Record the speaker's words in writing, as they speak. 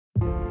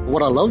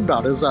What I love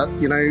about it is that,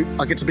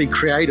 I get to be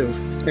creative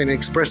and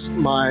express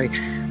my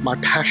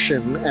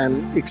passion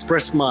and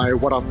express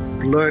what I've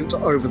learned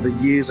over the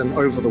years and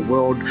over the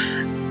world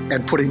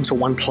and put it into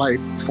one plate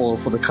for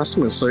the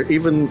customers. So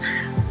even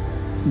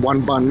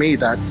one banh mi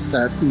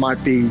that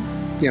might be,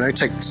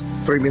 takes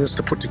 3 minutes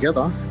to put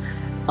together,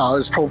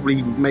 is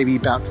probably maybe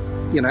about,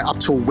 up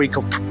to a week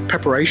of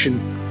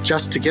preparation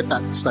just to get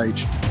that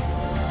stage.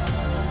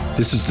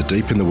 This is the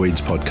Deep in the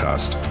Weeds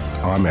podcast.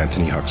 I'm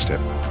Anthony Huckstep.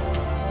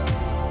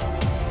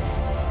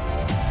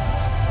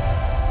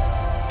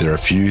 There are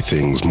few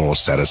things more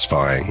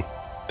satisfying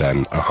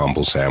than a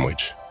humble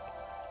sandwich.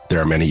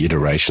 There are many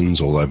iterations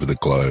all over the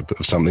globe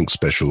of something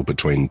special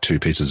between two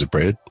pieces of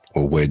bread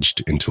or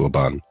wedged into a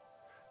bun.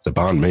 The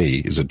banh mi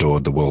is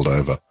adored the world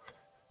over,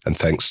 and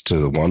thanks to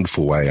the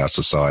wonderful way our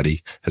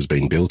society has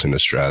been built in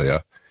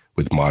Australia,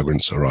 with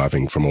migrants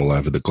arriving from all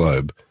over the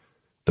globe,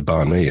 the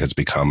banh mi has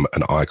become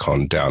an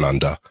icon down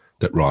under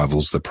that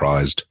rivals the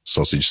prized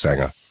sausage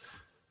sanger.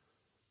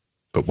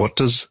 But what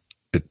does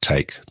it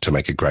take to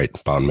make a great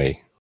banh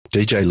mi?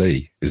 DJ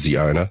Lee is the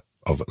owner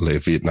of Le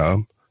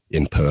Vietnam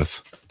in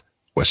Perth,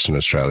 Western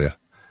Australia.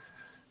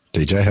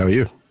 DJ, how are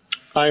you?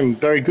 I'm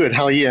very good.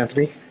 How are you,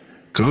 Anthony?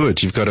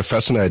 Good. You've got a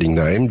fascinating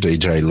name,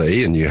 DJ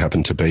Lee, and you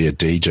happen to be a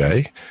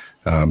DJ.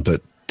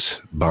 But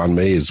banh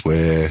mi is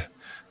where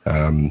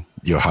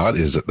your heart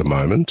is at the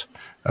moment.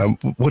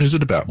 What is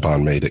it about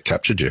banh mi that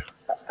captured you?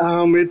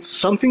 It's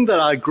something that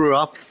I grew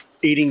up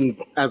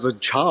eating as a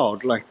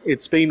child. Like,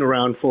 it's been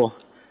around for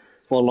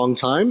a long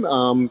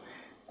time.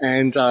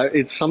 And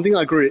it's something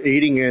I grew up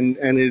eating,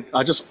 and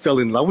I just fell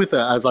in love with it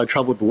as I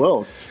traveled the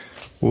world.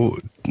 Well,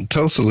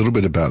 tell us a little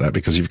bit about that,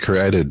 because you've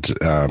created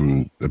a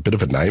bit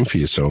of a name for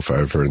yourself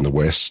over in the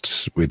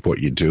West with what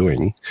you're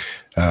doing.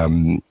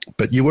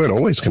 But you weren't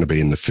always going to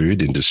be in the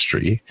food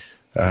industry.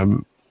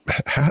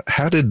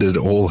 How did it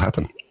all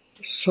happen?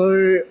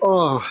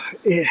 So,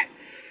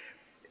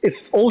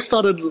 it's all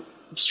started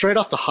straight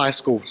after high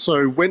school.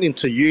 So went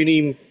into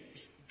uni,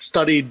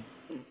 studied,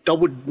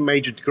 double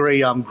major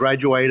degree,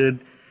 graduated,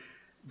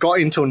 got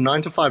into a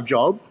 9-to-5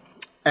 job,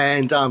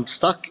 and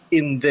stuck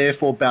in there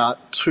for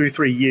about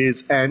 2-3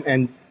 years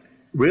and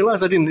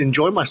realized I didn't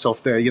enjoy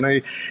myself there.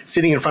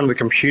 Sitting in front of the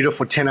computer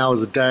for 10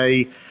 hours a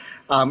day,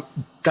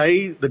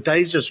 the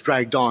days just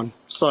dragged on.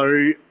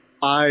 So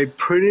I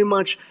pretty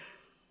much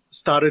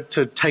started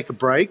to take a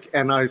break,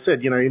 and I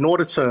said, in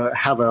order to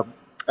have a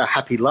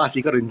happy life,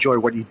 you got to enjoy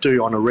what you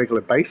do on a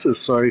regular basis.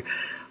 So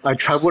I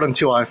traveled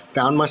until I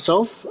found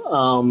myself.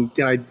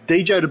 I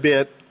DJ'd a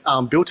bit,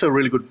 built a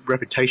really good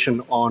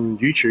reputation on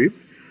YouTube.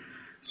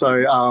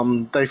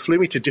 So they flew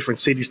me to different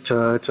cities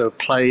to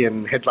play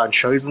and headline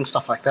shows and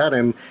stuff like that.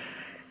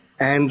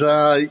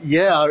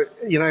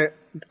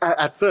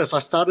 At first I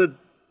started,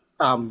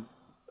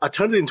 I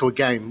turned it into a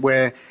game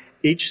where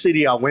each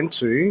city I went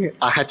to,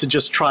 I had to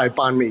just try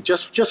banh mi,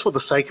 just for the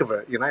sake of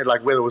it,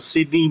 like whether it was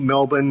Sydney,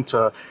 Melbourne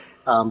to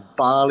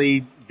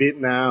Bali,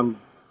 Vietnam,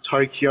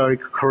 Tokyo,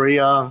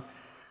 Korea,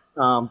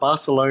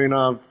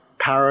 Barcelona,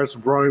 Paris,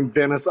 Rome,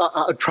 Venice.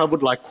 I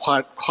traveled like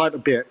quite a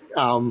bit,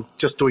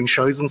 just doing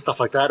shows and stuff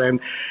like that.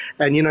 And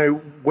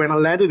when I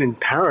landed in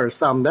Paris,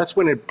 that's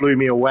when it blew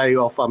me away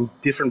of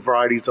different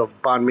varieties of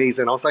banh mi's,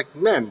 and I was like,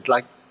 man,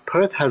 like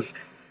Perth has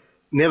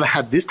never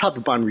had this type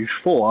of banh mi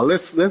before.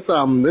 Let's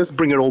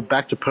bring it all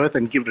back to Perth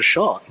and give it a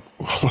shot.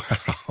 Wow.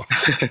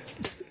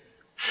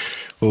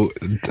 Well,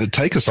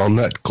 take us on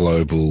that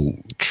global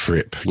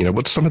trip.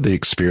 What's some of the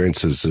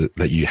experiences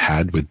that you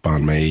had with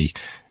banh mi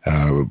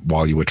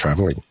while you were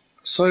traveling?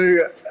 So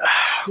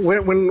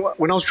when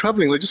I was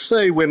traveling, let's just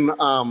say when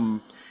I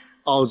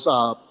was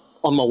on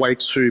my way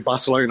to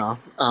Barcelona,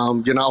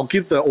 I'll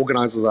give the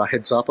organizers a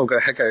heads up. I'll go,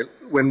 okay,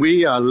 when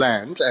we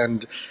land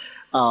and,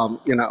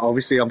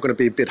 obviously I'm going to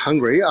be a bit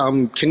hungry.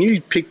 Can you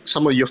pick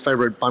some of your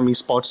favorite banh mi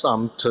spots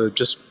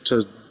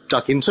to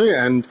duck into?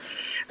 And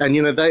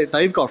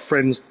they've got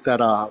friends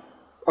that are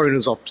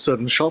owners of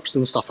certain shops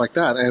and stuff like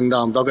that. And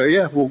they'll go,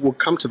 yeah, we'll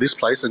come to this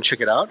place and check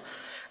it out.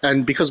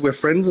 And because we're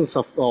friends and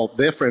stuff, or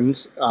they're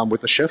friends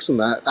with the chefs and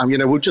that,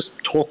 we'll just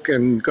talk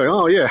and go,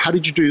 oh yeah, how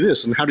did you do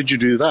this and how did you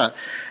do that?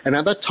 And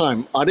at that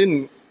time, I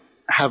didn't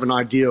have an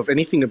idea of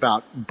anything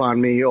about banh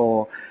mi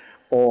or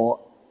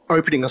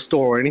opening a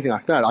store or anything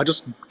like that. I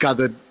just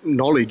gathered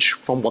knowledge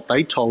from what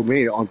they told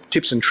me on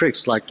tips and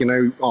tricks, like,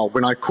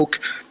 when I cook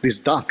this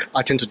duck,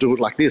 I tend to do it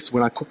like this.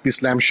 When I cook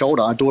this lamb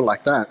shoulder, I do it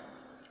like that.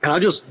 And I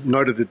just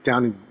noted it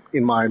down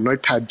in my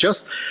notepad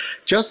just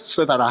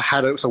so that I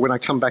had it. So when I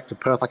come back to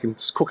Perth, I can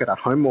cook it at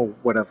home or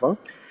whatever.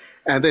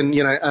 And then,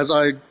 as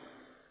I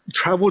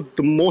traveled,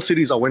 the more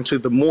cities I went to,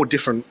 the more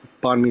different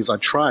banh mi's I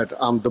tried,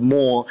 the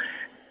more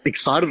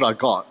excited I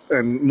got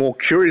and more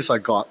curious I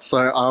got.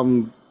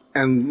 So,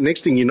 and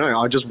next thing you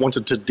know, I just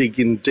wanted to dig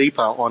in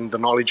deeper on the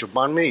knowledge of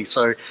banh mi.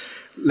 So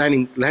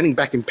landing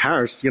back in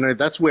Paris,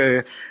 that's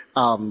where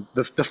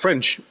the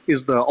French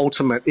is the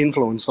ultimate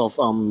influence of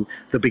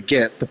the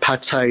baguette, the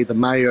pâté, the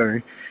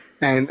mayo,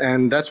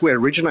 and that's where it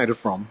originated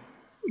from.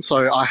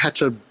 So I had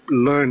to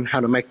learn how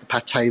to make the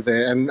pâté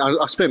there, and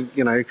I spent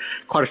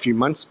quite a few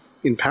months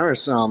in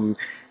Paris,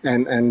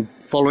 and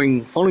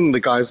following the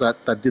guys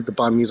that did the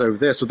banh mi's over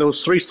there. So there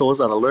was 3 stores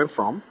that I learned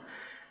from,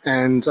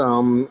 and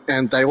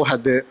they all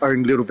had their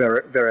own little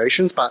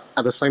variations, but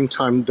at the same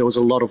time there was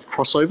a lot of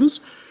crossovers,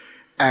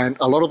 and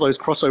a lot of those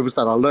crossovers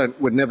that I learned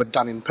were never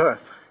done in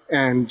Perth.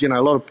 And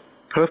a lot of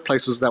Perth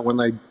places that when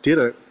they did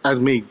it,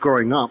 as me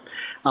growing up,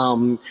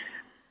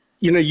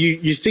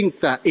 you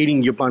think that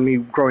eating your banh mi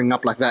growing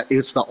up like that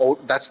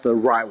that's the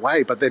right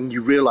way, but then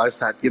you realize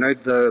that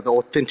the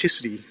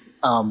authenticity,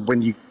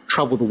 when you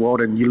travel the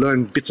world and you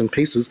learn bits and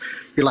pieces,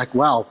 you're like,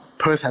 wow,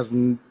 Perth has.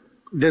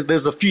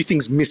 There's a few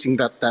things missing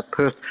that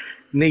Perth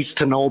needs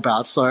to know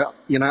about. So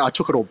I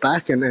took it all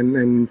back,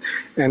 and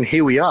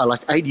here we are,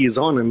 like 8 years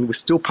on, and we're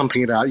still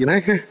pumping it out.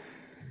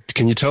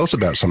 Can you tell us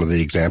about some of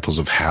the examples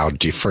of how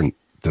different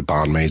the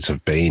banh mi's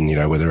have been,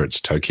 whether it's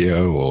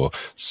Tokyo or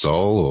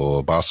Seoul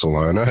or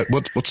Barcelona?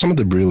 What's some of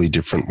the really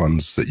different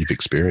ones that you've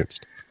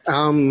experienced?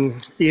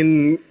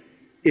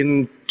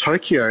 In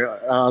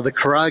Tokyo, the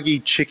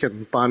Karagi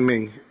chicken banh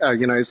mi,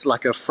 it's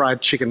like a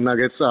fried chicken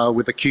nuggets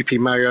with a Kewpie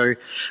mayo,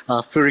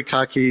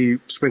 furikake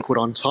sprinkled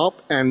on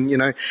top, and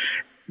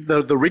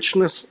the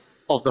richness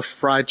of the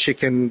fried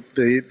chicken,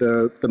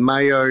 the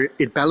mayo,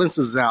 it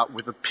balances out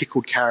with the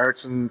pickled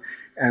carrots and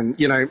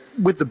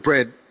with the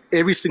bread.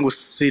 Every single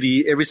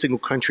city, every single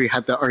country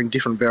had their own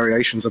different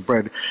variations of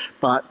bread.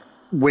 But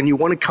when you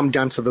want to come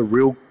down to the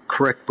real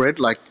correct bread,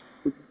 like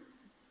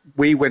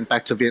we went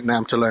back to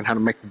Vietnam to learn how to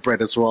make the bread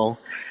as well.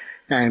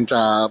 And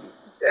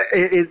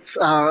it's,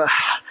 how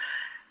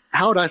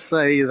would I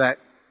say that?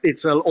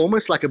 It's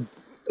almost like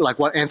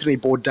what Anthony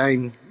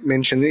Bourdain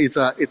mentioned. It's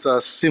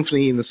a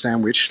symphony in the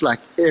sandwich. Like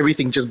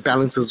everything just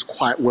balances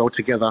quite well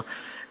together,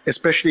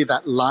 especially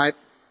that light,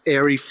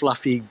 airy,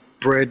 fluffy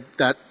bread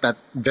that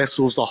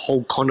vessels the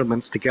whole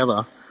condiments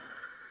together.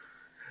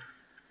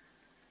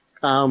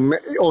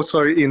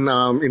 Also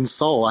in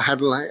Seoul, I had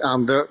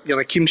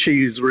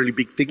kimchi is a really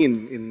big thing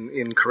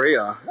in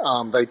Korea.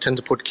 They tend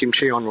to put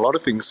kimchi on a lot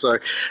of things. So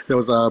there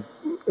was a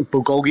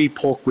bulgogi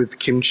pork with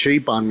kimchi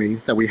banh mi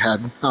that we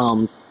had.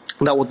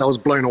 That was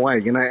blown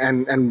away,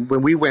 and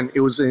when we went,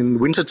 it was in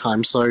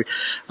wintertime, so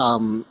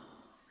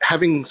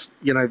having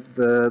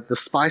the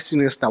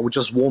spiciness that would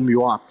just warm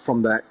you up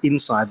from the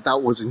inside,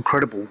 that was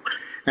incredible.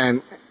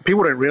 And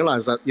people don't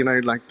realize that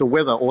like the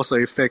weather also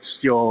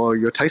affects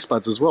your taste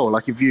buds as well.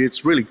 Like if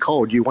it's really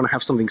cold, you want to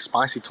have something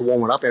spicy to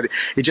warm it up, and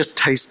it just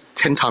tastes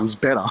 10 times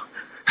better.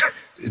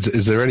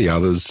 Is there any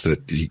others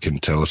that you can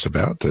tell us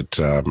about that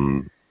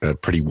are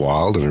pretty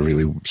wild and a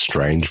really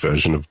strange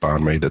version of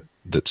banh mi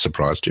that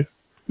surprised you?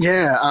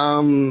 Yeah,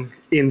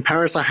 in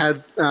Paris I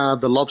had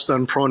the lobster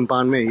and prawn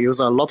banh mi. It was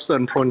a lobster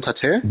and prawn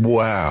tater.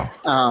 Wow.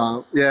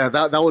 Yeah,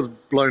 that was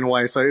blown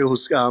away. So it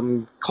was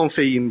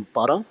confit in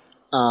butter,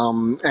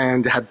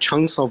 and it had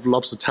chunks of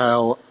lobster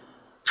tail,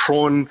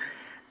 prawn,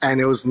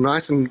 and it was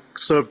nice and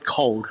served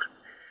cold.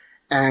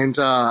 And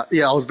I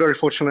was very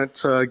fortunate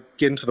to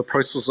get into the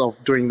process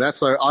of doing that.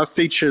 So I've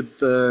featured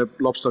the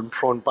lobster and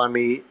prawn banh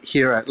mi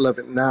here at Le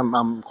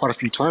Vietnam quite a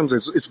few times.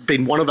 It's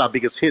been one of our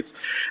biggest hits,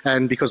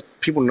 and because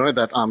people know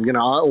that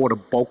I order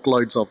bulk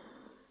loads of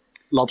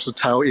lobster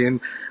tail in.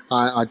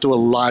 I do a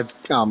live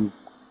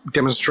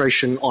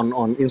demonstration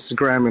on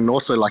Instagram, and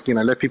also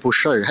let people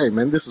show, hey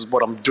man, this is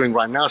what I'm doing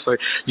right now. So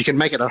you can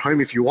make it at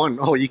home if you want,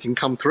 or you can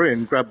come through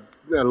and grab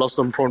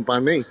lobster and prawn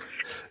banh mi.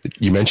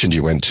 You mentioned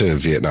you went to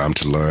Vietnam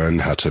to learn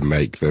how to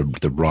make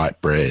the right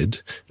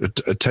bread.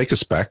 Take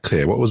us back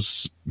there. Do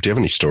you have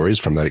any stories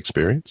from that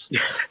experience?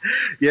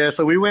 Yeah,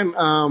 so we went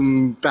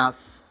about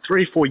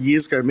 3-4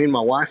 years ago, me and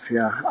my wife,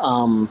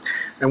 and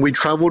we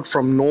traveled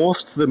from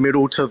north to the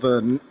middle to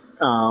the,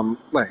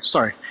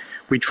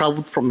 we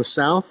traveled from the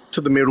south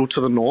to the middle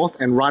to the north,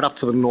 and right up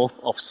to the north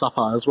of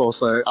Sapa as well,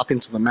 so up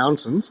into the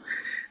mountains.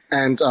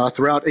 And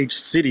throughout each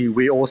city,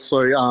 we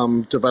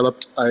also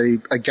developed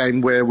a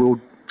game where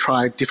we'll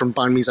try different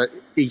banh mi's at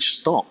each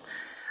stop.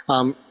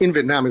 In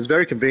Vietnam, it's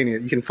very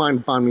convenient. You can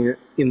find banh mi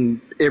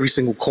in every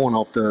single corner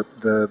of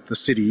the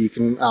city. You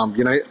can,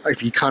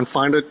 if you can't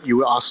find it,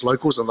 you ask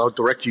locals and they'll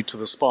direct you to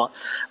the spot.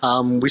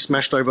 We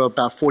smashed over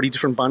about 40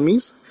 different banh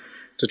mi's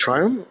to try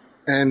them,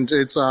 and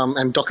it's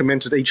and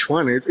documented each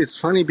one. It's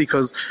funny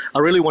because I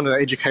really wanted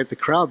to educate the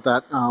crowd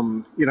that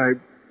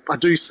I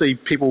do see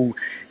people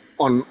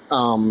on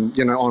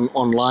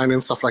online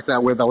and stuff like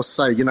that, where they'll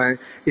say,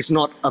 it's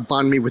not a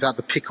banh mi without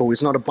the pickle,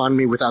 it's not a banh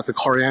mi without the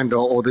coriander,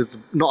 or there's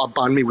not a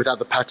banh mi without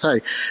the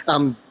pate.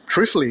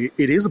 Truthfully,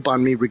 it is a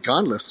banh mi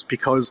regardless,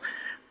 because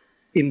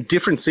in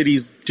different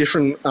cities,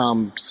 different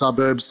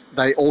suburbs,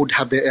 they all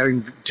have their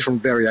own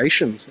different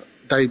variations.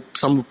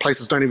 Some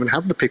places don't even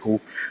have the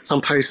pickle.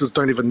 Some places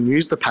don't even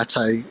use the pate.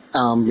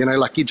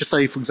 Like you just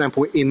say, for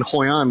example, in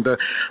Hoi An,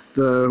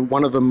 the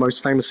one of the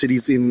most famous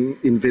cities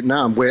in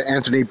Vietnam, where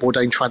Anthony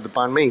Bourdain tried the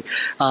banh mi,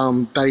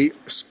 they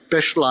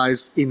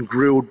specialize in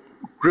grilled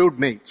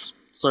meats.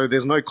 So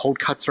there's no cold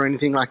cuts or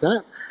anything like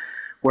that.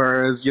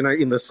 Whereas,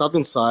 in the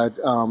southern side,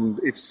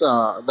 it's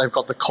they've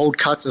got the cold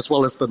cuts as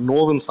well as the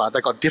northern side.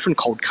 They've got different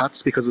cold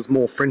cuts because there's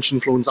more French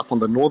influence up on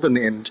the northern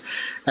end,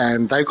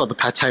 and they've got the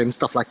pate and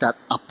stuff like that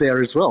up there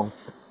as well.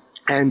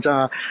 And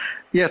so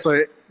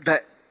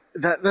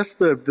that's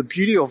the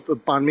beauty of the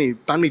banh mi.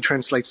 Banh mi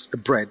translates to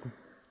bread,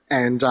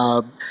 and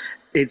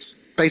it's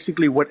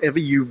basically whatever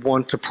you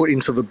want to put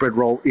into the bread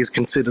roll is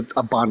considered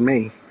a banh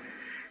mi.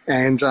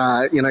 And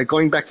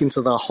going back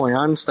into the Hoi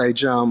An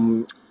stage,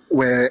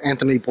 where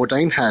Anthony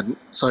Bourdain had.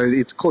 So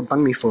it's called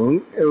Banh Mi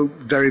Phuong,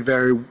 very,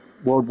 very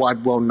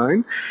worldwide well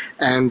known.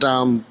 And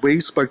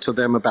we spoke to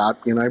them about,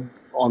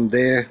 on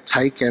their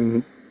take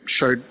and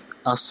showed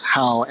us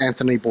how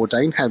Anthony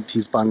Bourdain had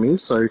his banh mi.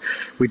 So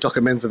we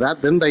documented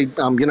that. Then they,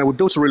 we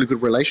built a really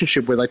good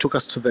relationship where they took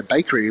us to their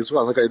bakery as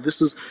well. They go,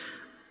 this is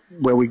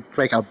where we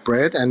bake our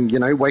bread and,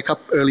 wake up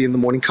early in the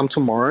morning, come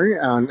tomorrow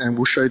and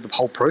we'll show you the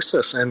whole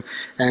process. And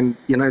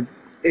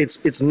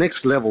it's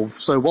next level.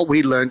 So what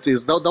we learned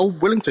is they were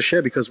willing to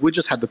share because we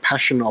just had the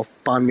passion of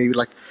banh mi.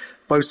 Like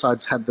both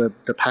sides had the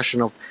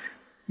passion of,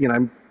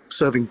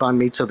 serving banh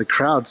mi to the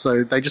crowd.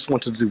 So they just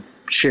wanted to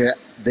share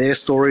their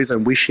stories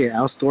and we share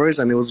our stories.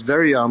 And it was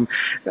very a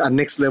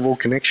next level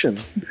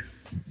connection.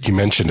 You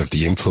mentioned of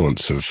the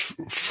influence of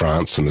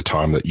France and the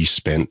time that you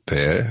spent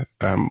there.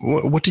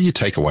 What did you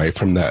take away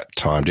from that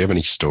time? Do you have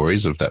any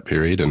stories of that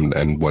period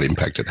and what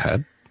impact it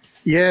had?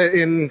 Yeah,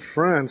 in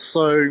France.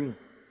 So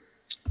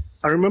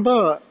I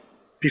remember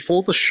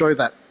before the show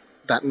that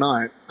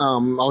night, I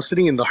was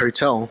sitting in the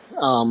hotel.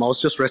 I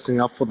was just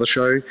resting up for the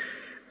show.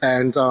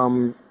 And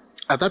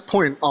at that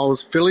point, I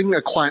was feeling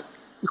quite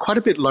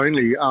a bit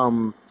lonely.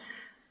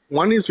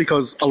 One is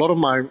because a lot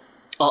of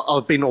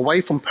I've been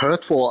away from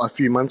Perth for a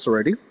few months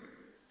already.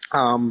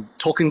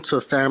 Talking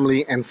to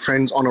family and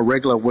friends on a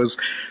regular was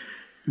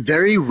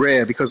very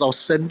rare because I'll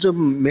send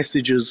them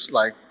messages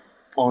like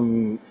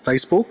on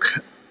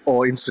Facebook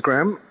or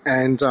Instagram,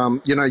 and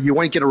you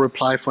won't get a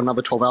reply for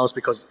another 12 hours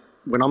because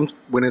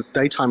when it's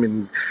daytime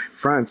in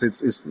France,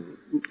 it's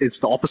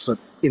the opposite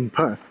in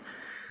Perth.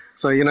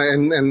 So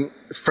and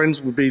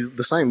friends would be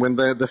the same. When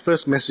the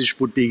first message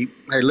would be,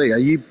 "Hey Lee, are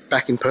you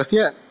back in Perth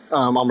yet?"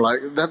 I'm like,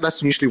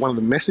 that's usually one of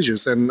the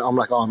messages, and I'm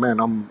like, oh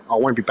man, I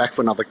won't be back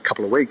for another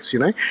couple of weeks,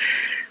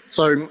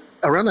 So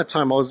around that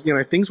time, I was,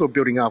 things were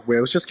building up where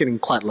it was just getting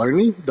quite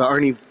lonely. The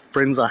only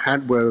friends I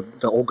had were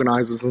the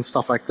organizers and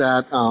stuff like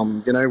that.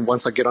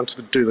 Once I get on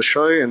to do the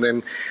show and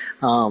then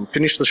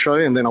finish the show,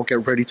 and then I'll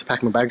get ready to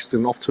pack my bags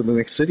and off to the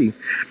next city.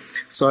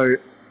 So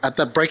at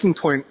that breaking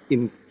point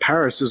in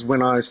Paris is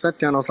when I sat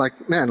down. I was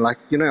like, man, I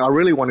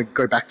really want to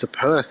go back to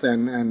Perth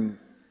and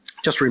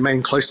just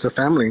remain close to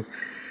family.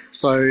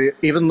 So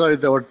even though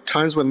there were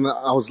times when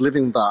I was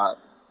living the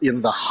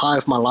high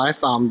of my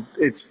life,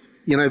 it's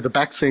the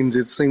back scenes.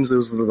 It seems it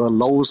was the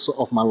lows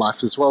of my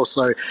life as well.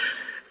 So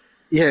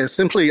yeah,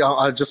 simply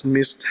I just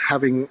missed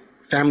having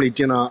family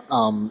dinner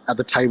at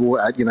the table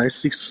at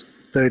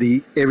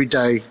 6:30 every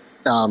day.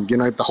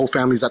 The whole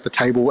family's at the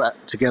table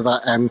together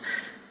and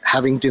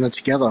having dinner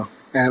together.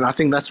 And I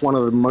think that's one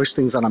of the most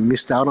things that I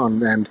missed out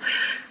on. And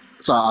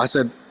so I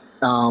said,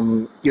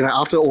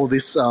 after all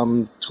this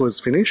tour's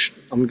finished,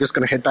 I'm just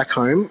going to head back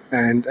home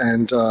and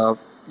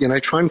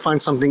try and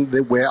find something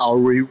where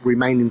I'll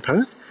remain in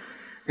Perth.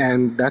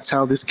 And that's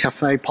how this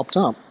cafe popped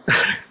up.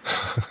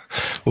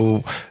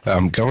 Well,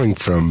 going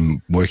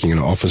from working an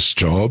office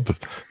job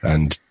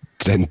and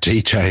then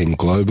DJing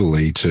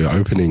globally to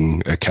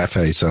opening a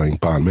cafe selling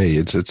banh mi,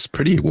 it's a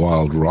pretty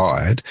wild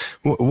ride.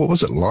 What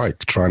was it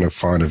like trying to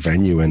find a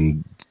venue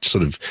and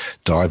sort of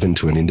dive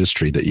into an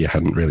industry that you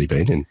hadn't really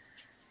been in?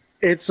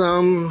 It's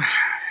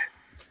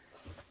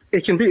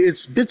it's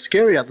a bit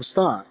scary at the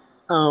start.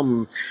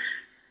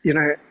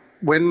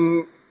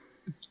 When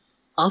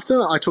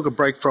after I took a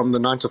break from the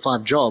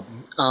 9-to-5 job,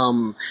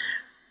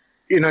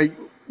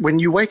 when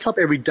you wake up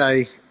every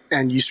day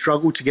and you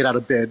struggle to get out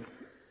of bed,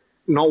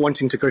 not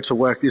wanting to go to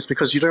work, is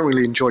because you don't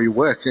really enjoy your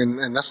work,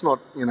 and that's not,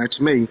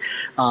 to me,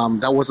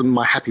 that wasn't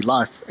my happy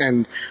life,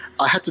 and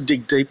I had to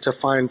dig deep to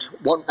find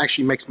what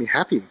actually makes me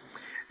happy.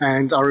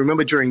 And I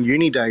remember during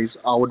uni days,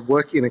 I would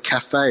work in a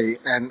cafe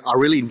and I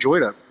really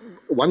enjoyed it.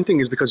 One thing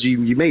is because you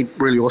meet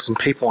really awesome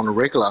people on a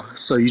regular,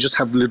 so you just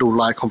have little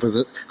light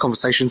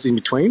conversations in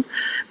between.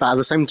 But at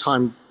the same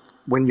time,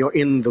 when you're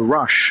in the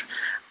rush,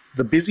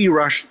 the busy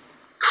rush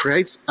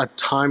creates a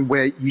time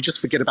where you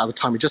just forget about the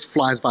time. It just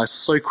flies by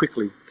so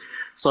quickly.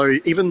 So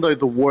even though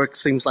the work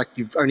seems like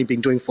you've only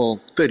been doing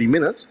for 30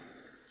 minutes,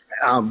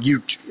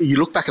 you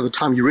look back at the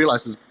time, you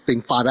realize it's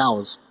been 5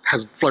 hours,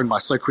 has flown by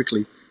so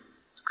quickly.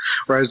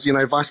 Whereas,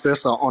 vice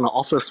versa on an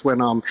office,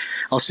 when I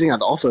was sitting at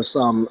the office,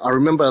 I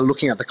remember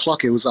looking at the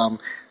clock, it was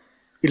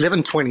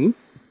 11:20,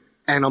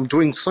 and I'm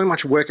doing so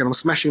much work and I'm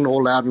smashing it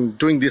all out and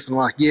doing this, and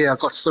I'm like, yeah, I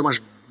got so much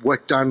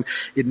work done,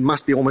 it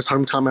must be almost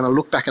home time. And I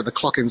look back at the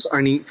clock and it's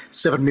only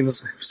 7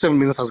 minutes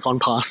has gone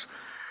past.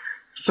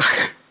 So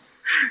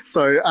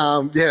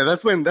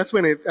that's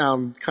when it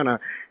kind of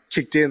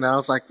kicked in. I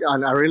was like,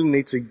 I really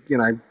need to,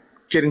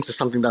 get into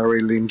something that I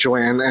really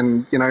enjoy.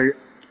 And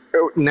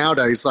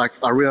nowadays, like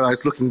I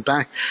realize looking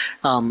back,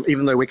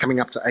 even though we're coming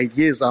up to 8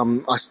 years,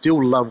 I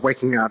still love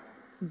waking up,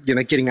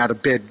 getting out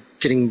of bed,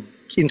 getting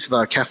into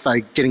the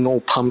cafe, getting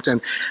all pumped.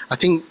 And I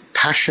think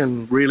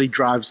passion really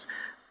drives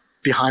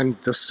behind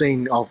the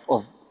scene of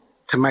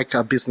to make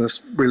a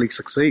business really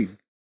succeed.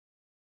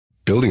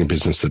 Building a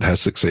business that has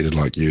succeeded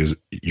like yours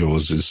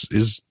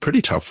is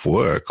pretty tough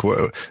work.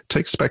 Well,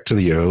 take us back to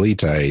the early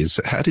days.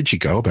 How did you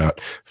go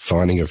about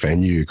finding a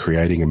venue,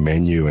 creating a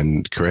menu,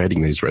 and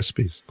creating these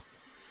recipes?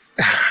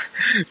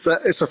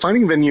 So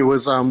finding a venue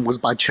was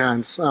by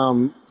chance.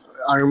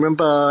 I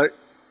remember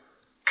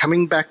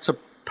coming back to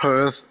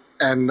Perth,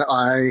 and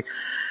after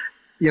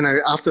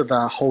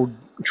the whole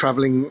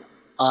traveling,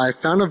 I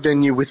found a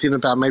venue within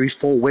about maybe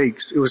 4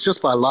 weeks. It was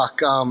just by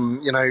luck.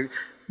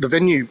 The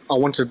venue I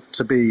wanted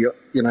to be,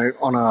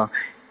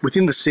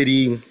 within the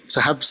city,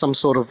 to have some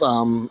sort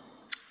of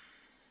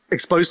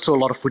exposed to a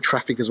lot of foot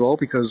traffic as well,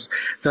 because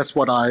that's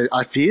what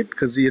I feared.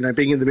 Because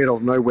being in the middle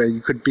of nowhere, you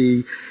could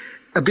be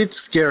a bit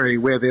scary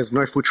where there's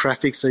no foot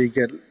traffic, so you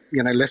get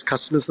less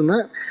customers than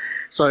that.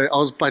 So I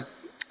was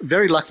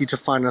very lucky to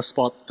find a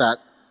spot that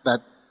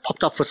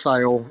popped up for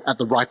sale at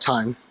the right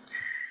time.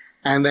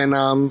 And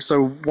then,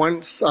 so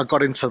once I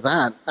got into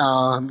that,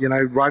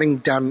 writing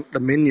down the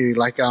menu,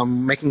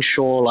 making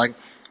sure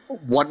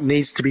what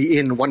needs to be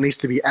in, what needs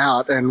to be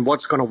out, and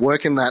what's going to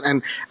work in that.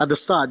 And at the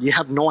start, you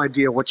have no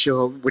idea what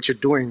you're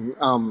doing.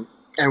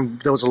 And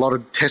there was a lot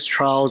of test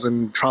trials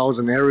and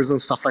errors and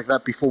stuff like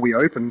that before we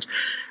opened.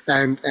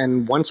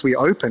 And once we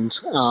opened,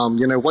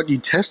 what you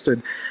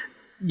tested,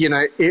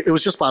 it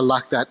was just by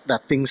luck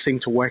that things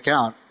seemed to work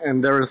out.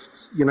 And there are,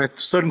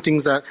 certain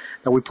things that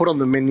we put on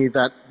the menu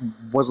that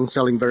wasn't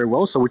selling very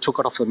well, so we took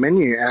it off the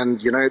menu.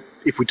 And,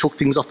 if we took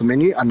things off the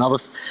menu,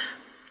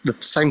 the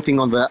same thing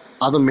on the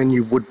other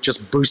menu would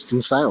just boost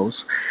in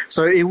sales.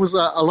 So it was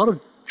a lot of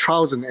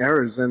trials and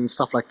errors and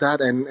stuff like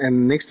that.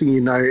 And next thing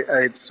you know,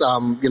 it's,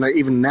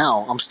 even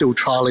now I'm still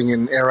trialing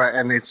and error,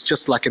 and it's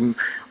just like an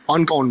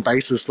ongoing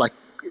basis. Like,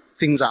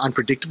 things are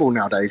unpredictable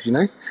nowadays,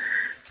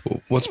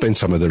 What's been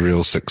some of the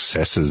real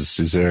successes?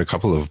 Is there a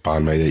couple of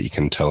banh mi that you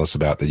can tell us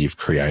about that you've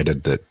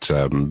created that,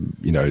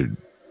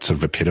 sort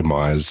of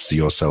epitomise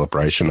your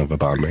celebration of a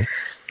banh mi?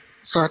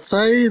 So I'd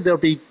say there'll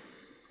be,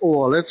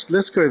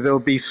 let's go. There'll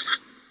be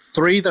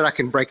 3 that I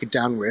can break it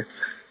down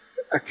with.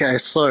 Okay,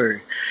 so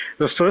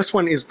the first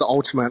one is the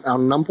ultimate. Our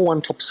number 1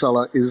 top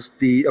seller is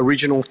the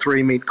original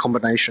 3-meat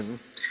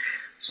combination.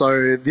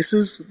 So this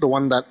is the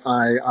one that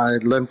I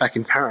learned back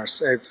in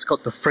Paris. It's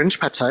got the French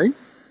pâté.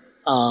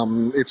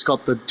 It's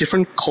got the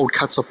different cold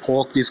cuts of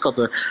pork. It's got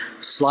the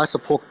slice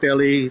of pork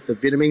belly, the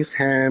Vietnamese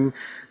ham,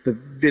 the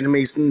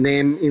Vietnamese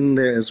nem in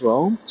there as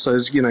well. So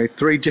there's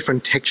 3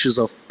 different textures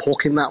of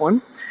pork in that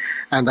one,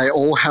 and they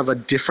all have a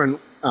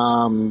different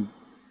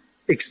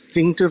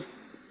distinctive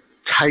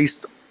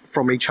taste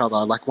from each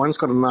other. Like, one's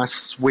got a nice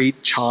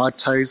sweet charred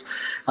taste,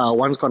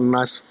 one's got a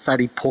nice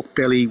fatty pork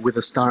belly with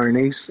a star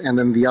anise, and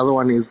then the other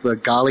one is the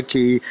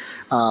garlicky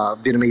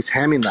Vietnamese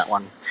ham in that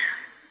one.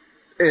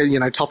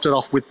 Topped it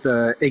off with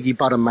the eggy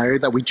butter mayo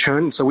that we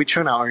churn. So we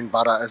churn our own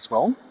butter as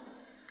well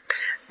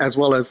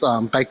as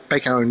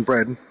bake our own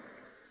bread.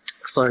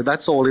 So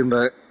that's all in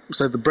the.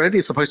 So the bread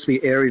is supposed to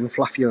be airy and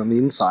fluffy on the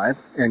inside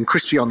and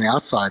crispy on the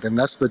outside, and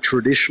that's the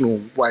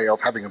traditional way of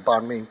having a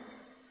banh mi.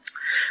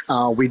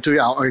 We do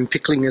our own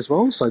pickling as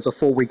well, so it's a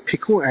 4-week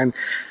pickle, and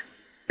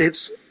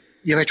it's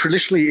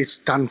traditionally it's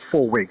done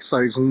 4 weeks, so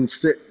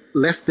it's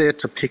left there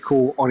to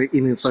pickle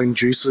in its own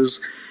juices.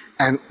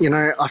 And,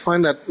 I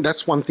find that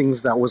that's one thing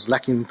that was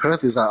lacking in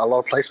Perth, is that a lot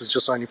of places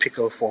just only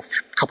pickle for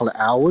a couple of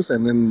hours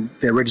and then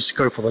they're ready to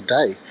go for the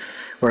day.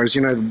 Whereas,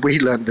 we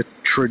learned the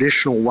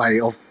traditional way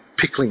of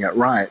pickling it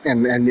right,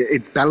 and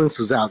it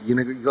balances out.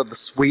 You've got the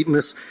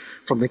sweetness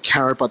from the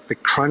carrot, but the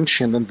crunch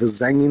and then the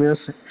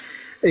zanginess.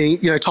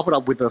 And, top it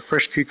up with the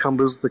fresh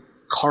cucumbers, the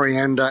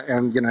coriander,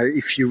 and,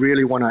 if you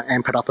really want to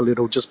amp it up a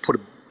little, just put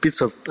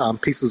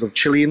pieces of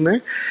chili in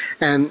there.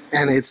 And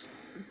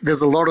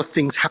there's a lot of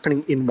things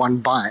happening in one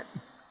bite.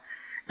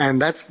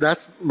 And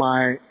that's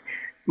my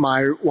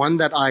one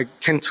that I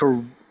tend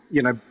to,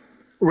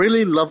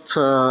 really love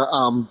to,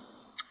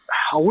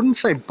 I wouldn't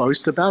say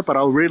boast about, but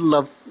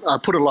I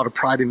put a lot of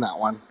pride in that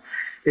one.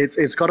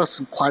 It's got us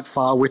quite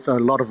far with a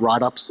lot of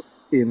write-ups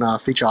in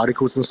feature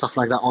articles and stuff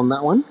like that on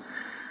that one.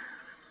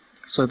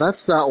 So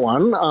that's that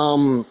one.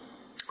 The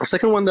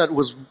second one that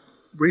was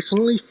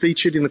recently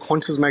featured in the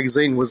Qantas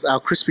magazine was our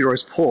crispy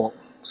roast pork.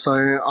 So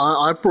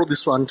I brought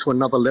this one to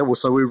another level.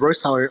 So we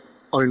roast our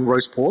own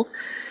roast pork,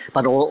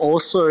 but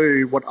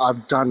also what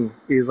I've done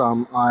is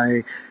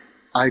I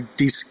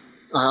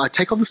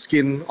take off the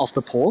skin off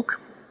the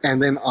pork,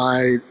 and then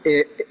I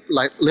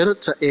let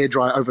it to air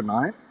dry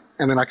overnight,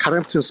 and then I cut it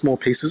into small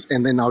pieces,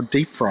 and then I'll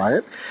deep fry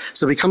it.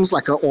 So it becomes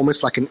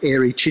almost like an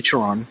airy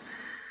chicharron.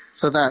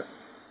 So that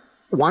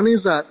one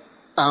is that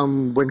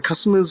when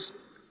customers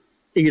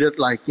eat it,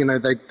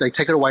 they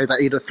take it away, they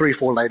eat it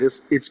 3-4 later,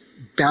 it's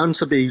bound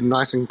to be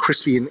nice and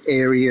crispy and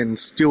airy and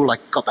still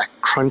got that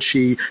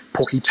crunchy,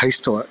 porky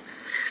taste to it.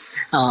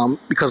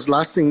 Because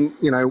last thing,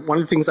 one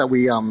of the things that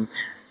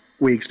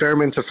we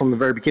experimented from the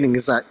very beginning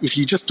is that if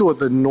you just do it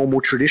the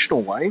normal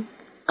traditional way,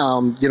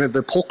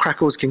 the pork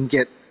crackles can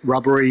get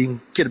rubbery,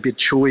 get a bit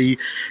chewy,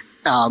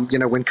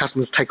 when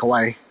customers take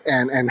away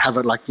and have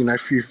it a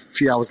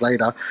few hours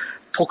later.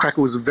 Pork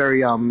crackle is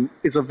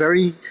it's a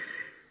very,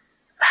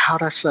 how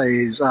do I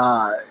say,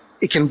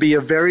 it can be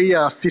a very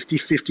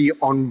 50-50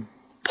 on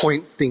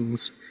point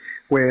things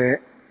where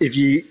if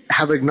you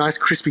have a nice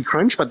crispy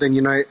crunch, but then,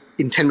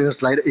 in 10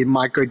 minutes later, it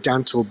might go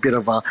down to a bit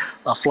of a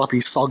floppy,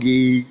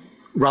 soggy,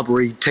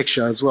 rubbery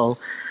texture as well.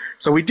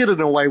 So we did it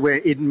in a way where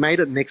it made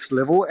it next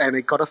level, and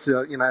it got us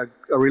a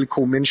really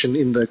cool mention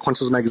in the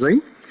Qantas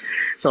magazine.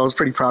 So I was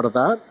pretty proud of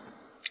that.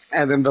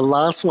 And then the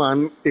last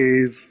one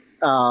is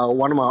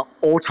one of my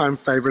all-time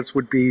favorites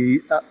would be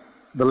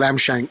the lamb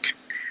shank.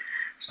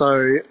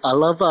 So I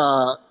love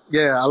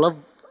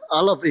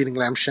eating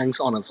lamb shanks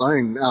on its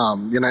own,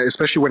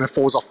 especially when it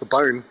falls off the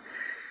bone.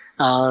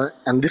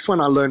 And this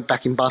one I learned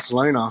back in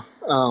Barcelona.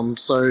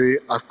 So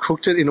I've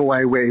cooked it in a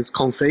way where it's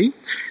confit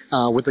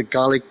with the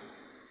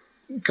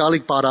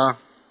garlic butter,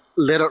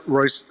 let it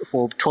roast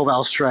for 12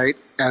 hours straight,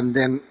 and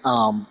then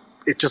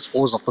it just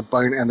falls off the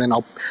bone, and then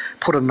I'll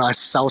put a nice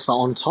salsa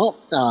on top,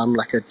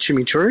 like a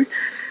chimichurri.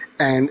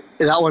 And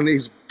that one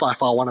is by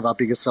far one of our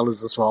biggest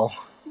sellers as well.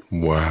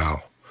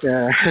 Wow.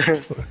 Yeah.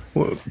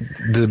 Well,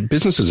 the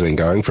business has been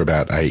going for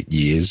about 8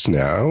 years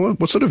now.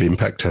 What sort of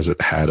impact has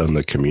it had on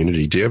the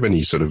community? Do you have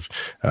any sort of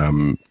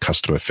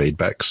customer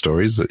feedback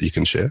stories that you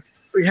can share?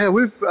 Yeah,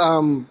 we've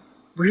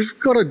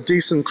got a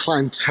decent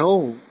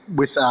clientele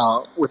with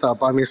our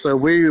banh mi. So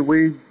we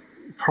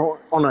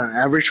on an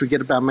average we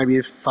get about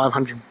maybe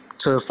 500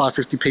 to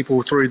 550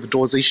 people through the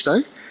doors each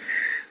day.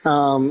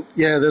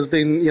 There's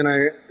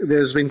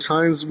been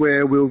times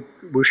where we'll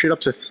shoot up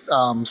to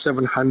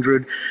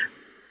 700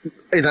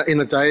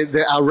 in a day.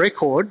 Our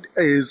record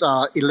is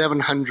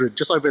 1,100,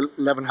 just over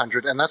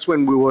 1,100, and that's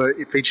when we were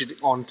featured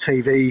on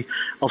TV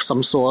of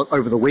some sort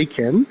over the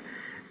weekend.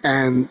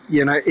 And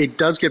it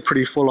does get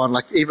pretty full on.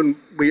 Like, even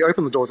we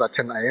open the doors at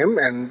 10 a.m.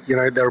 and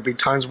there will be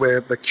times where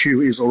the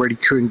queue is already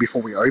queuing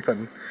before we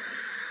open.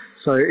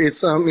 So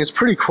it's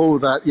pretty cool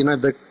that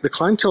the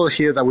clientele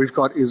here that we've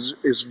got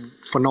is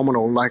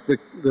phenomenal. Like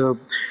the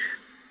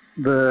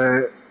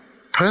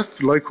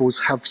Perth locals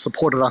have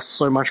supported us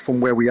so much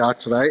from where we are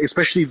today,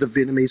 especially the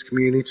Vietnamese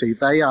community.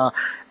 They are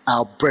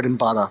our bread and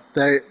butter.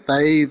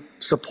 They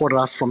supported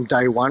us from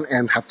day one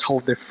and have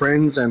told their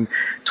friends, and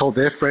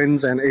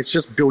it's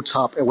just built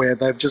up where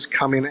they've just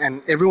come in,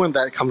 and everyone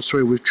that comes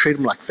through, we've treated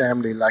them like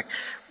family. Like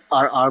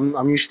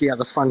I'm usually at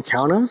the front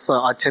counter,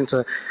 so I tend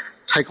to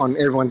take on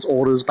everyone's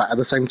orders, but at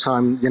the same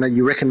time,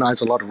 you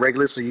recognize a lot of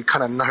regulars, so you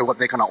kind of know what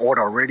they're going to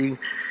order already.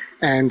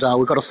 And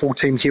we've got a full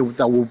team here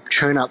that will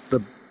churn out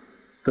the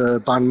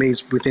banh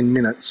mi's within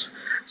minutes.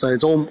 So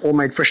it's all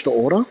made fresh to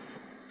order.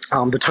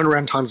 The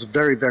turnaround times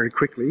very, very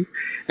quickly,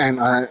 and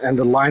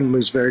the line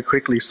moves very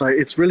quickly. So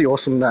it's really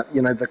awesome that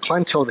the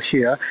clientele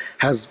here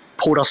has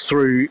pulled us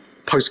through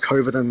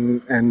post-COVID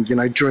and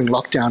during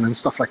lockdown and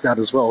stuff like that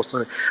as well.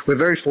 So we're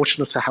very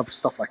fortunate to have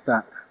stuff like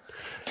that.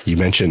 You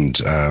mentioned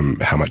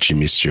how much you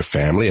missed your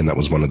family, and that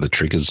was one of the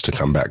triggers to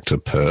come back to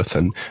Perth,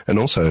 and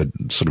also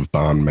sort of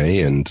banh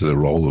mi and the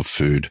role of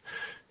food,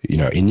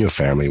 in your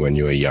family when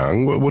you were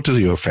young. What does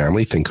your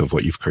family think of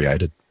what you've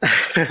created?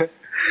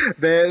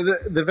 They're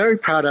very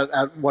proud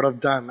at what I've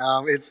done.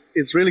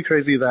 It's really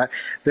crazy that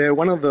they're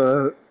one of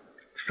the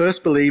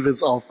first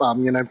believers of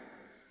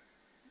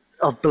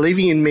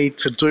believing in me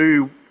to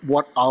do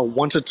what I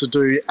wanted to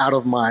do out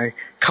of my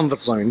comfort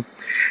zone.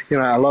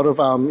 A lot of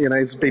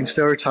it's been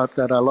stereotyped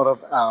that a lot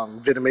of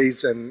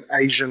Vietnamese and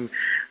Asian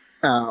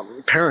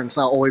parents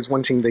are always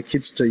wanting their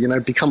kids to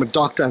become a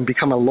doctor and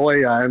become a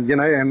lawyer,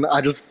 and I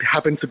just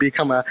happened to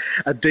become a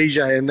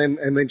DJ, and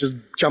then just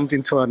jumped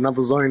into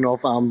another zone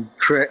of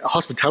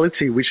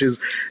hospitality, which is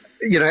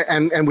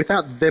and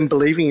without them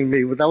believing in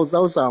me, that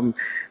was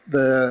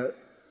the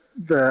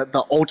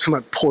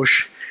ultimate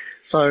push.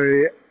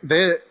 So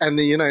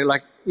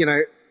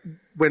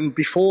when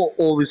before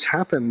all this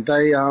happened,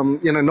 they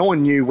no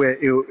one knew where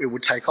it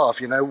would take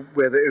off,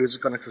 whether it was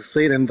going to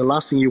succeed, and the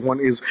last thing you want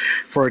is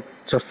for it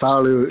to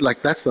fail.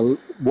 Like, that's the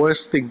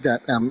worst thing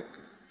that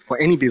for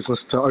any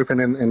business to open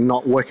and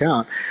not work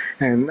out.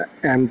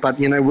 But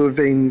we've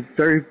been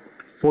very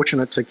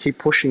fortunate to keep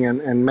pushing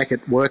and make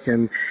it work.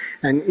 And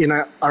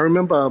I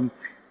remember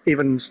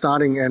even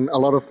starting, and a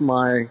lot of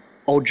my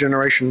old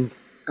generation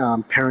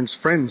parents'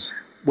 friends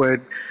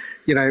were,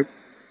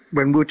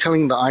 when we were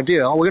telling the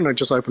idea, we're going to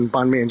just open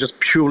banh mi and just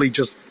purely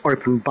just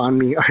open banh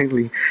mi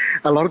only,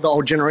 a lot of the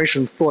old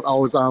generations thought I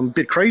was a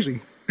bit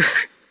crazy.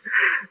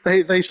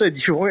 They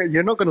said,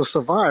 you're not going to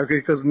survive,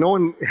 because no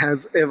one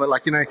has ever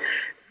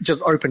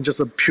just opened just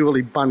a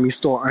purely banh mi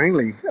store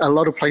only. A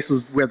lot of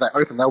places where they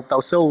open,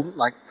 they'll sell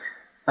like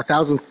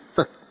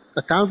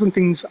 1,000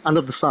 things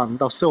under the sun.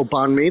 They'll sell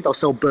banh mi, they'll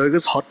sell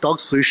burgers, hot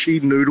dogs,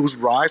 sushi, noodles,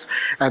 rice,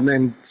 and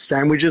then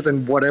sandwiches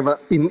and whatever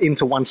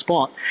into one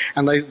spot.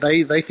 And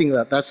they think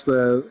that that's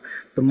the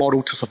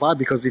model to survive,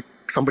 because if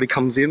somebody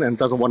comes in and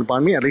doesn't want to buy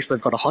me, at least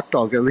they've got a hot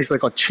dog, at least they've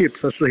got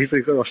chips, at least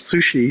they've got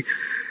sushi.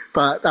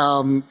 But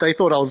they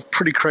thought I was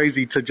pretty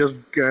crazy to just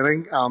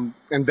go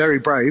and very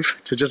brave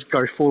to just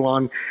go full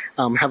on,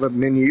 have a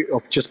menu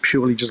of just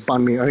purely just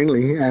banh mi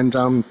only.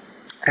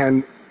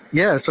 And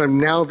yeah, so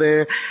now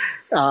they're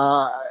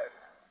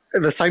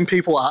the same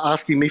people are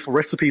asking me for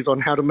recipes on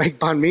how to make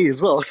banh mi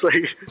as well. So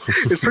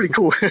it's pretty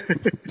cool.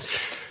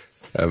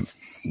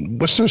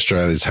 Western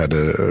Australia's had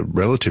a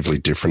relatively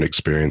different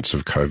experience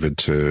of COVID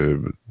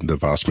to the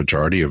vast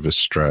majority of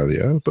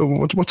Australia. But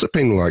what's it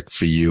been like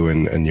for you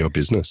and your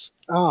business?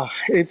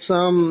 It's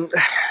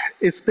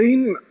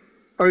been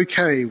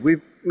okay.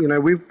 We've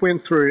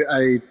went through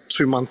a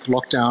 2-month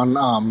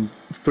lockdown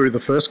through the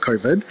first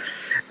COVID,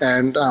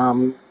 and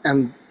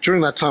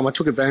during that time I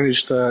took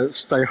advantage to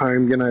stay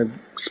home.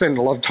 Spend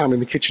a lot of time in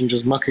the kitchen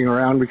just mucking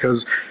around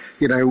because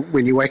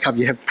when you wake up,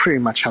 you pretty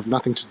much have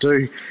nothing to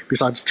do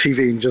besides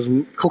TV and just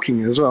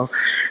cooking as well.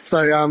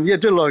 So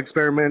did a lot of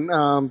experiment.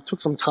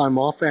 Took some time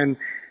off, and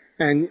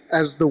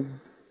as the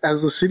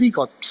city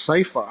got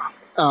safer.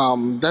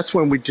 That's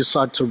when we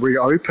decided to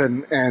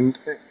reopen, and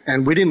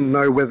we didn't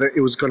know whether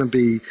it was going to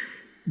be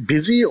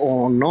busy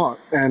or not.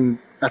 And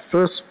at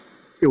first,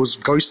 it was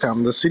ghost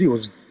town. The city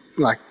was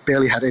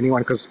barely had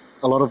anyone because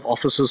a lot of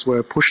offices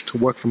were pushed to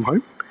work from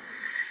home.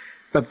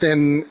 But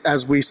then,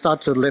 as we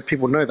start to let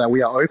people know that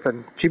we are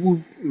open, people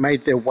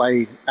made their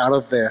way out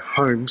of their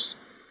homes,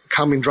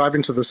 drive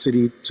into the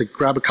city to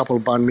grab a couple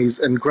of banh mi's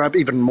and grab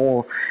even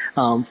more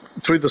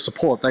through the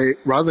support. They,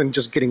 rather than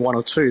just getting 1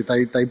 or 2,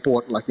 they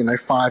bought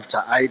 5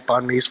 to 8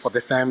 banh mi's for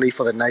their family,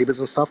 for their neighbors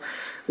and stuff.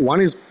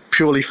 One is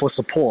purely for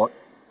support,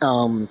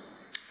 and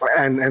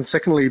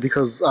secondly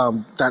because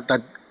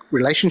that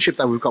relationship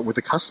that we've got with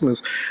the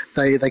customers,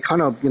 they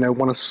kind of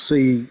want to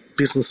see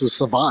businesses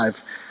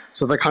survive.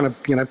 So they kind of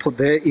put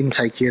their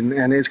intake in,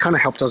 and it's kind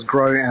of helped us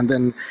grow.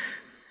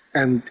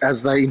 And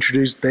as they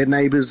introduce their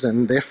neighbors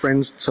and their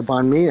friends to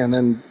banh mi, and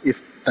then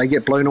if they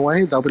get blown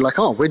away, they'll be like,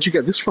 "Oh, where'd you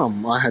get this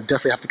from?" I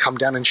definitely have to come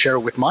down and share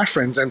it with my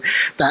friends, and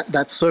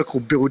that circle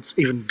builds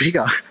even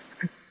bigger.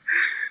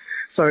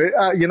 So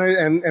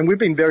and we've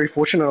been very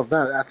fortunate of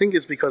that. I think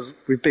it's because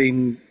we've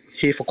been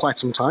here for quite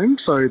some time,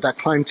 so that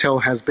clientele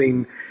has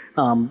been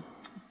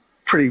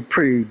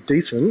pretty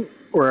decent.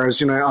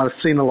 Whereas I've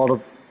seen a lot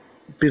of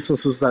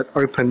businesses that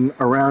open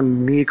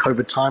around near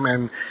COVID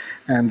time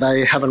and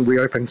they haven't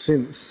reopened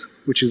since,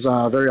 which is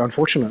very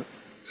unfortunate.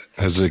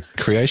 Has the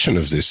creation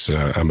of this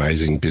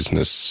amazing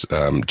business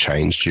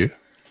changed you?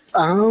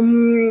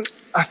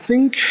 I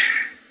think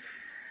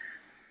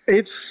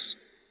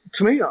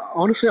to me,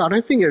 honestly, I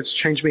don't think it's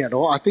changed me at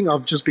all. I think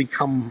I've just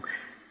become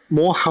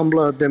more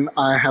humbler than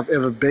I have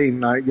ever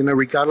been.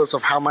 Regardless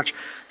of how much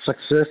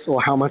success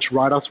or how much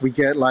write-ups we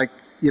get,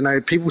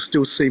 people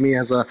still see me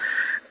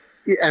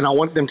and I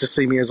want them to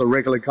see me as a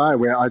regular guy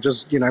where I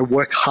just,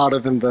 work harder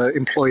than the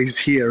employees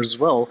here as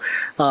well.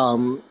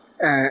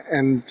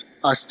 And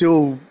I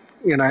still,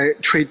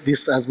 treat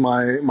this as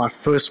my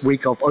first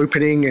week of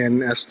opening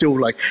and still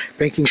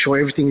making sure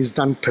everything is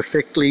done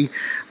perfectly.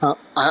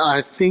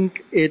 I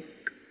think it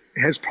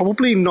has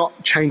probably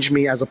not changed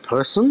me as a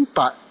person,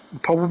 but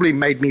probably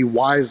made me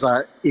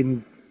wiser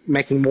in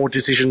making more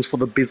decisions for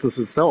the business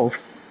itself.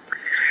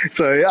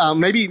 So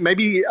maybe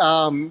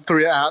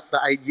throughout the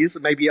 8 years,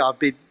 maybe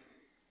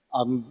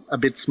I'm a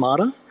bit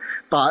smarter,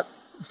 but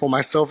for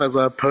myself as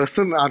a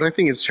person, I don't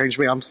think it's changed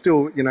me. I'm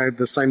still,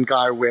 the same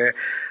guy where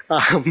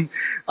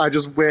I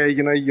just wear,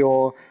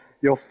 your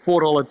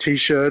 $4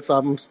 t-shirts.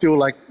 I'm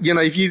still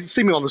if you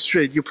see me on the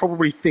street, you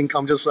probably think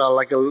I'm just a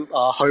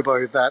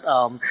hobo that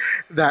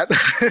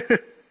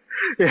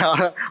yeah,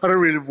 I don't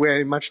really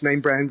wear much name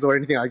brands or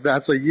anything like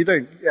that. So you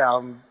don't,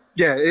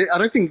 I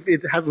don't think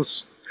it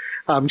hasn't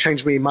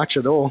changed me much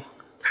at all.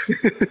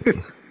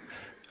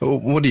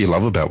 What do you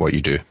love about what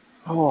you do?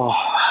 Oh,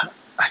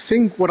 I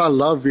think what I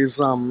love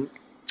is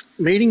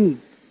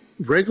meeting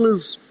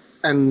regulars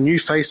and new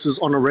faces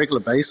on a regular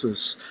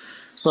basis.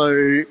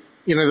 So,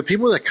 the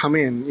people that come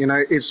in,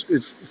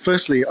 it's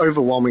firstly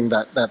overwhelming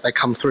that they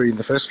come through in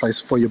the first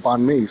place for your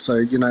banh mi. So,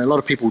 a lot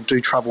of people do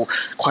travel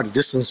quite a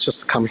distance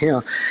just to come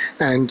here.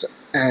 And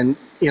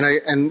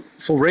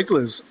for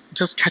regulars,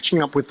 just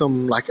catching up with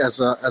them as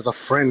a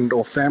friend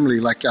or family,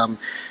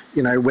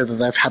 whether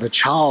they've had a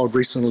child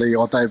recently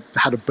or they've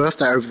had a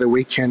birthday over the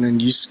weekend,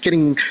 and you're just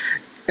getting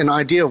an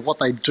idea of what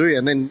they do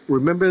and then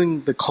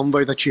remembering the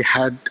convo that you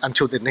had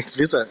until their next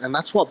visit. And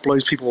that's what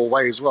blows people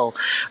away as well.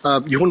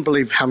 You wouldn't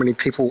believe how many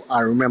people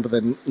I remember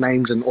their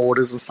names and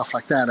orders and stuff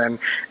like that. And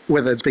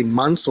whether it's been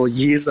months or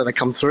years that they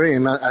come through,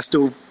 and I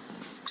still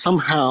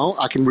somehow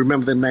I can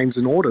remember their names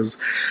and orders,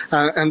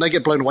 and they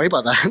get blown away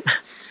by that.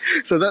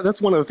 So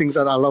that's one of the things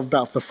that I love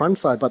about the front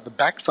side. But the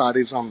back side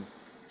is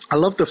I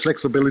love the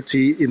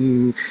flexibility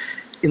in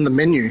the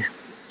menu.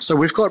 So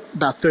we've got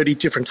about 30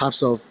 different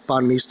types of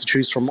banh mi's to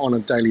choose from on a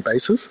daily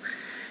basis.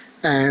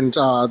 And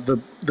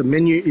the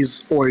menu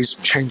is always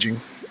changing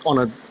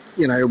on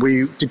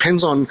we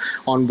depends on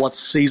what's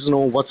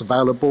seasonal, what's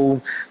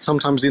available.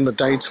 Sometimes in the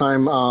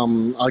daytime,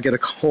 I get a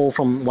call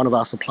from one of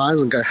our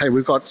suppliers and go, hey,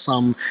 we've got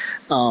some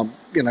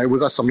we've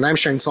got some lamb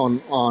shanks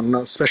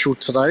on special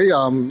today,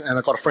 and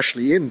I got it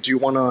freshly in. Do you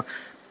want to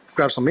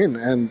grab some in?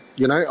 And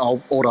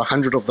I'll order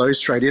 100 of those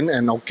straight in,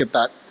 and I'll get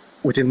that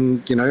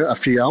within a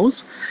few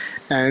hours.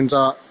 And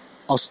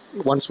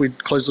once we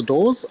close the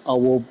doors, I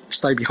will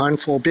stay behind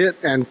for a bit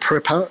and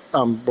prep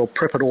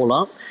it all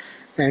up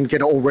and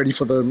get it all ready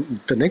for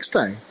the next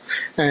day.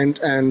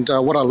 And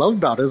what I love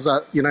about it is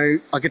that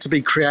I get to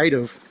be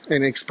creative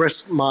and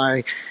express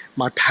my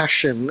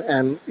passion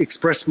and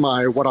express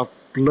what I've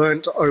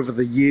learned over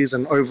the years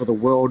and over the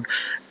world,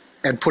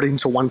 and put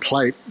into one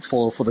plate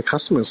for the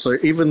customers. So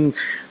even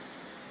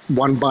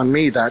one banh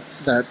mi that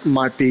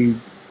might be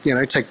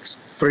takes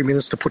 3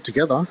 minutes to put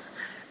together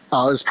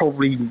is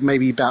probably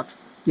maybe about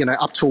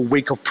up to a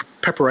week of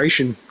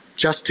preparation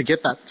just to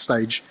get that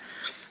stage.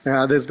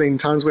 There's been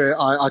times where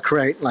I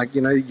create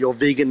your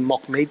vegan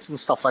mock meats and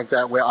stuff like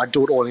that, where I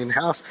do it all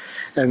in-house,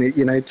 and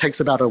it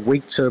takes about a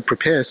week to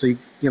prepare. So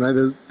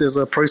there's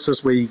a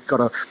process where you got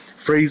to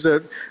freeze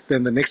it,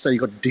 then the next day you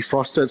got to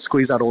defrost it,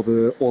 squeeze out all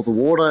the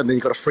water, and then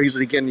you got to freeze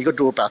it again. You got to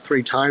do it about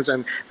 3 times,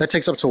 and that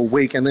takes up to a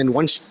week. And then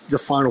once the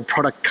final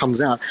product comes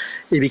out,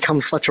 it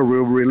becomes such a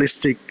real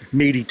realistic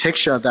meaty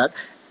texture that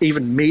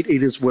even meat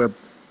eaters were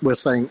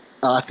saying,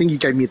 I think you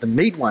gave me the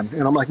meat one.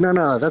 And I'm like,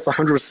 no, that's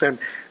 100%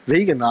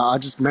 vegan. I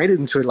just made it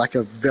into like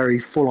a very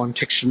full-on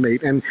textured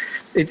meat. And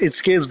it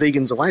scares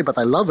vegans away, but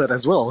they love it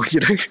as well,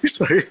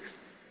 So,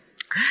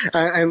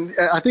 and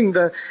I think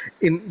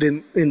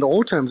in the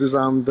all terms is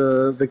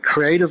the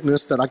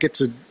creativeness that I get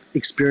to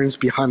experience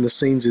behind the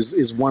scenes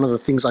is one of the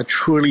things I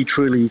truly,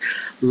 truly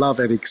love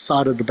and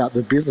excited about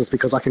the business,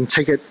 because I can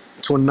take it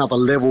to another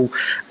level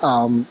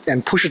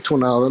and push it to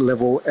another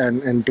level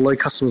and blow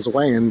customers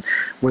away. And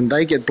when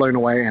they get blown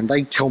away and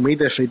they tell me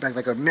their feedback,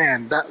 they go,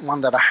 man, that one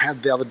that I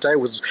had the other day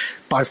was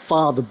by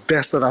far the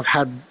best that I've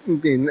had,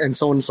 and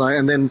so on and so.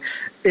 And then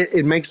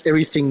it makes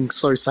everything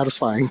so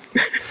satisfying.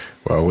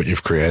 Well, what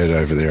you've created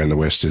over there in the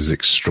West is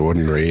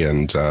extraordinary,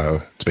 and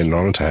it's been an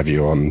honour to have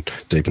you on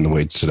Deep in the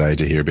Weeds today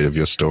to hear a bit of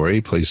your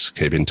story. Please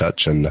keep in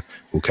touch, and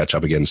we'll catch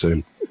up again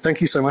soon. Thank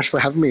you so much for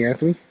having me,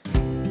 Anthony.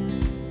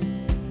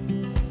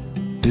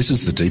 This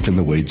is the Deep in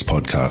the Weeds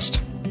podcast.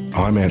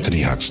 I'm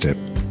Anthony Huckstep.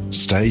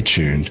 Stay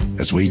tuned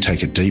as we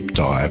take a deep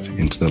dive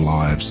into the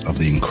lives of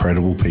the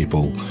incredible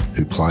people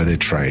who ply their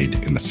trade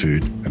in the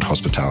food and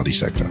hospitality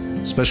sector.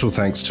 Special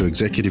thanks to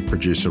executive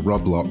producer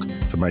Rob Locke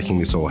for making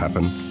this all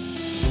happen.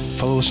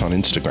 Follow us on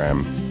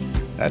Instagram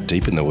at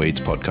Deep in the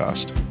Weeds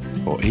Podcast,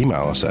 or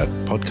email us at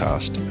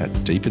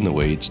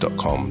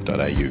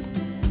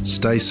podcast@deepintheweeds.com.au.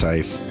 Stay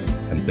safe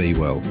and be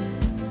well.